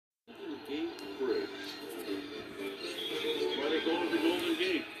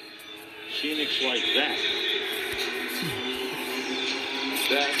Phoenix like that.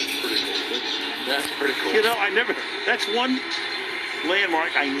 That's pretty cool. That's pretty cool. You know, that's one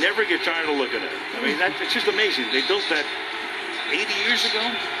landmark I never get tired of looking at. I mean, it's just amazing. They built that 80 years ago.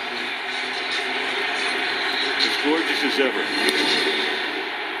 As gorgeous as ever.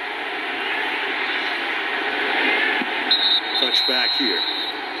 Touch back here.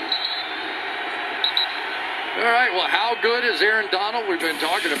 All right, well, how good is Aaron Donald? We've been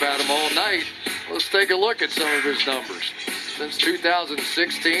talking about him all night. Let's take a look at some of his numbers. Since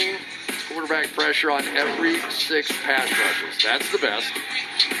 2016, quarterback pressure on every 6 pass rushes. That's the best.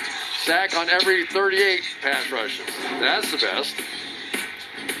 Sack on every 38 pass rushes. That's the best.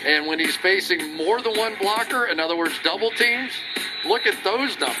 And when he's facing more than one blocker, in other words, double teams, look at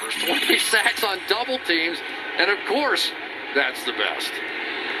those numbers. 20 sacks on double teams. And, of course, that's the best.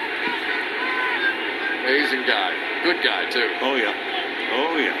 Amazing guy. Good guy, too. Oh, yeah.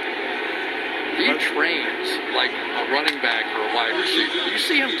 Oh, yeah. He trains like a running back or a wide receiver. You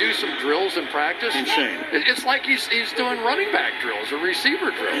see him do some drills in practice? Insane. It's like he's doing running back drills or receiver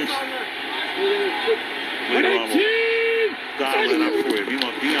drills. Dial it up for you.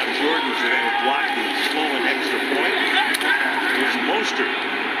 Meanwhile, Deion Jordan was able to block the Sloan extra point. Here's Mostert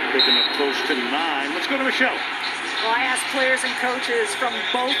picking up close to 9. Let's go to Michelle. Well, I asked players and coaches from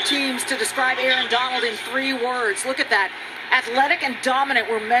both teams to describe Aaron Donald in 3 words. Look at that. Athletic and dominant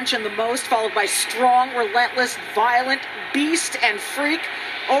were mentioned the most, followed by strong, relentless, violent, beast, and freak.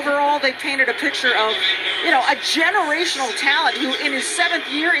 Overall, they painted a picture of, a generational talent who in his 7th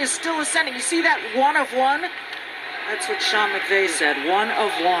year is still ascending. You see that 1 of 1? That's what Sean McVay said, 1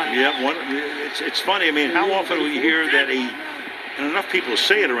 of 1. Yeah, it's funny. I mean, how often do we hear that and enough people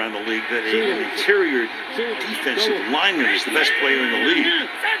say it around the league, that an interior defensive lineman is the best player in the league.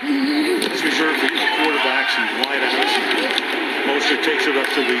 It's reserved for quarterbacks and wideouts. Mostert takes it up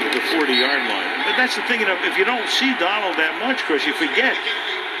to the 40-yard line. But that's the thing, if you don't see Donald that much, Chris, you forget.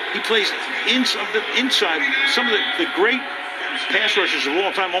 He plays inside. Some of the great pass rushers of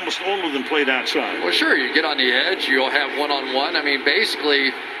all time, almost all of them played outside. Well, sure, you get on the edge, you'll have one-on-one. I mean,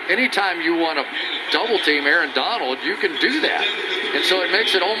 basically, anytime you want to double team Aaron Donald, you can do that. And so it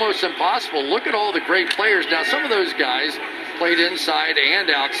makes it almost impossible. Look at all the great players. Now, some of those guys played inside and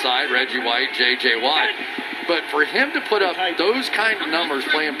outside, Reggie White, J.J. Watt. But for him to put up those kind of numbers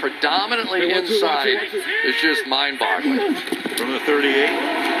playing predominantly inside is just mind-boggling. From the 38.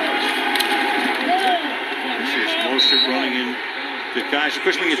 This is Mostert running in the guys. Of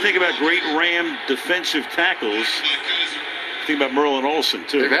course, when you think about great Ram defensive tackles, think about Merlin Olsen,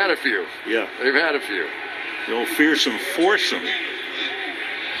 too. They've had a few. Yeah. They've had a few. The old fearsome foursome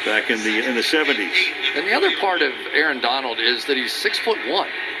back in the 70s. And the other part of Aaron Donald is that he's 6'1".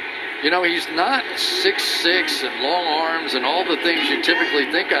 He's not 6'6" and long arms and all the things you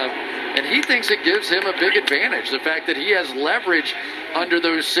typically think of. And he thinks it gives him a big advantage. The fact that he has leverage under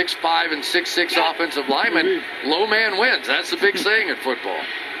those 6'5" and 6'6" offensive linemen. Low man wins. That's the big saying in football.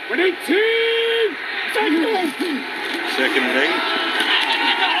 18. Second and 8.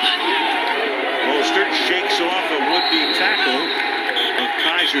 Mostert shakes off a would-be tackle of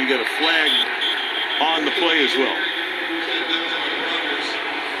Kaiser. You got a flag on the play as well.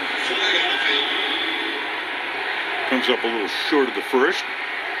 Comes up a little short of the first.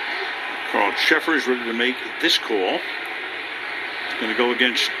 Carl Sheffer is ready to make this call. It's going to go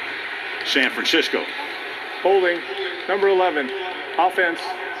against San Francisco. Holding, number 11. Offense,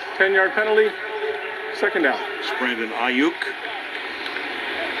 10-yard penalty, second down. It's Brandon Ayuk.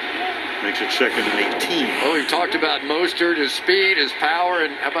 Makes it second and 18. Oh, we've talked about Mostert, his speed, his power,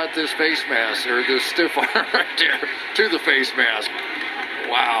 and how about this face mask, or this stiff arm right there to the face mask.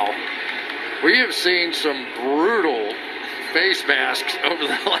 Wow. We have seen some brutal face masks over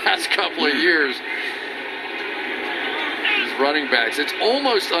the last couple of years. These running backs, it's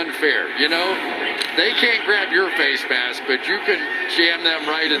almost unfair, They can't grab your face mask, but you can jam them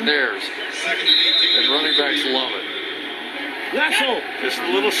right in theirs. And running backs love it. Just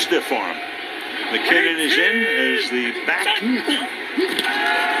a little stiff arm. McKinnon is in as the back. Still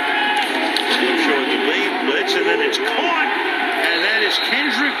showing the lead blitz, and then it's caught. And that is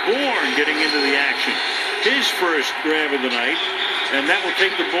Kendrick Bourne getting into the action. His first grab of the night. And that will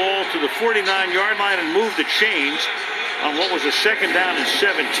take the ball to the 49-yard line and move the chains on what was a second down and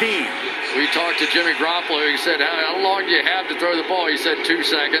 17. We talked to Jimmy Garoppolo. He said, how long do you have to throw the ball? He said 2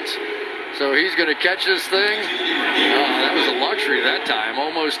 seconds. So he's going to catch this thing. That was a luxury that time,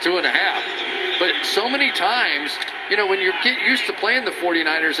 almost 2.5. But so many times, when you get used to playing the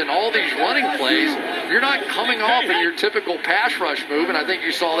 49ers and all these running plays, you're not coming off in your typical pass rush move, and I think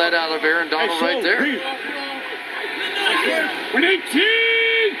you saw that out of Aaron Donald right there.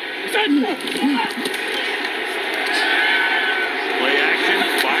 Play action,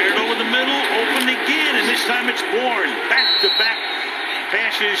 fired over the middle, open again, and this time it's Bourne. Back-to-back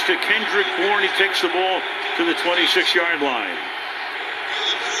passes to Kendrick Bourne. He takes the ball to the 26-yard line.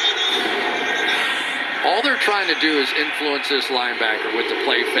 All they're trying to do is influence this linebacker with the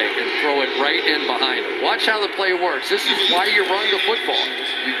play fake and throw it right in behind him. Watch how the play works. This is why you run the football.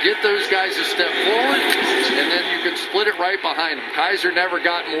 You get those guys to step forward, and then you can split it right behind them. Kaiser never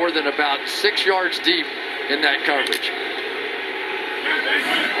got more than about 6 yards deep in that coverage.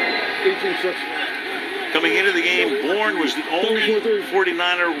 18-6. Coming into the game, Bourne was the only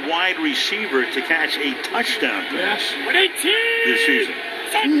 49er wide receiver to catch a touchdown pass this season.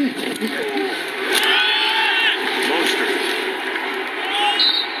 Mostert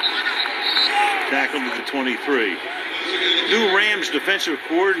tackled at the 23. New Rams defensive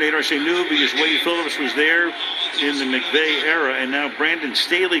coordinator, I say new because Wade Phillips was there in the McVay era, and now Brandon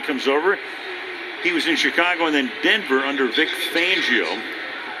Staley comes over. He was in Chicago and then Denver under Vic Fangio.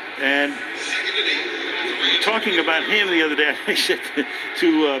 And talking about him the other day, I said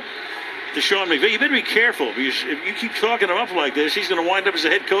to Sean McVay, you better be careful, because if you keep talking him up like this, he's going to wind up as a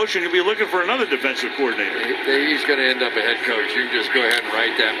head coach and you'll be looking for another defensive coordinator. He's going to end up a head coach. You can just go ahead and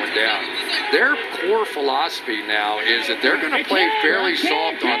write that one down. Their core philosophy now is that they're going to play fairly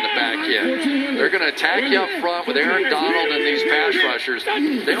soft on the back end. They're going to attack you up front with Aaron Donald and these pass rushers.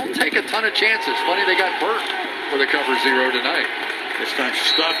 They don't take a ton of chances. Funny they got burnt for the cover zero tonight. This time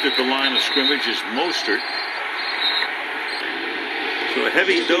stuffed at the line of scrimmage is Mostert. So a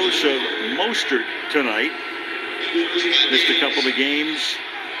heavy dose of Mostert tonight. Missed a couple of games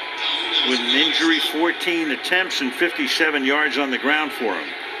with an injury, 14 attempts and 57 yards on the ground for him.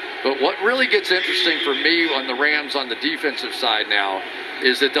 But what really gets interesting for me on the Rams on the defensive side now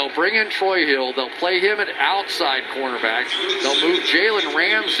is that they'll bring in Troy Hill. They'll play him at outside cornerback. They'll move Jalen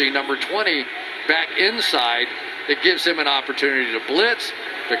Ramsey, number 20, back inside. It gives him an opportunity to blitz,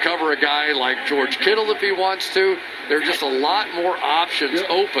 to cover a guy like George Kittle if he wants to. There are just a lot more options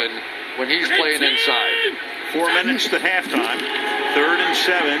open when he's playing inside. 4 minutes to halftime. 3rd and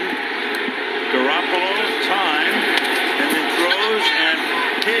 7. Garoppolo, time, and then throws and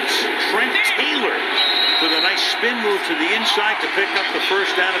hits Trent Taylor with a nice spin move to the inside to pick up the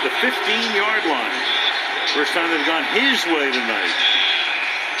first down at the 15-yard line. First time they've gone his way tonight.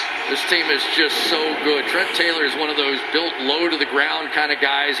 This team is just so good. Trent Taylor is one of those built low to the ground kind of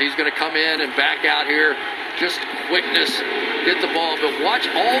guys. He's going to come in and back out here. Just quickness, get the ball. But watch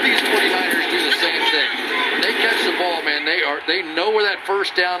all these 49ers do the same thing. When they catch the ball, man, they know where that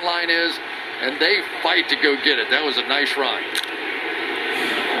first down line is, and they fight to go get it. That was a nice run.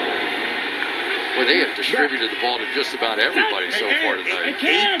 Well, they have distributed the ball to just about everybody so far tonight.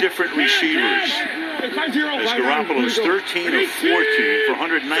 8 different receivers. As Garoppolo's 13 of 14 for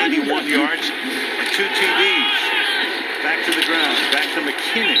 191 yards and 2 TDs. Back to the ground. Back to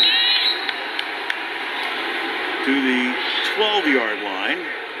McKinnon. To the 12-yard line.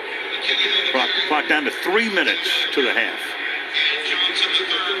 Clock down to 3 minutes to the half.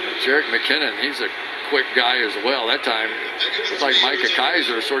 Jerick McKinnon, he's a quick guy as well. That time, it's like Micah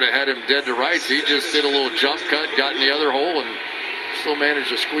Kaiser sort of had him dead to rights. He just did a little jump cut, got in the other hole, and still managed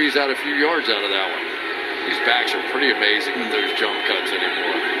to squeeze out a few yards out of that one. These backs are pretty amazing with those jump cuts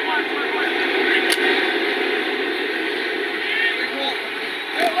anymore.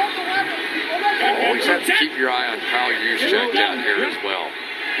 Always have to keep your eye on Kyle Juszczyk down here as well.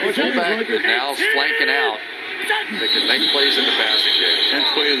 The fullback is now flanking out. They can make plays in the passing game.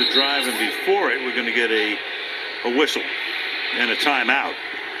 10th play of the drive, and before it, we're going to get a whistle and a timeout.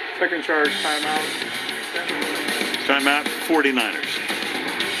 Second charge, timeout. Timeout, 49ers.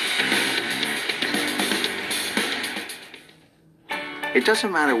 It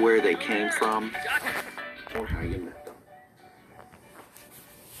doesn't matter where they came from or how you met them.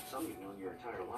 Some you've known your entire life.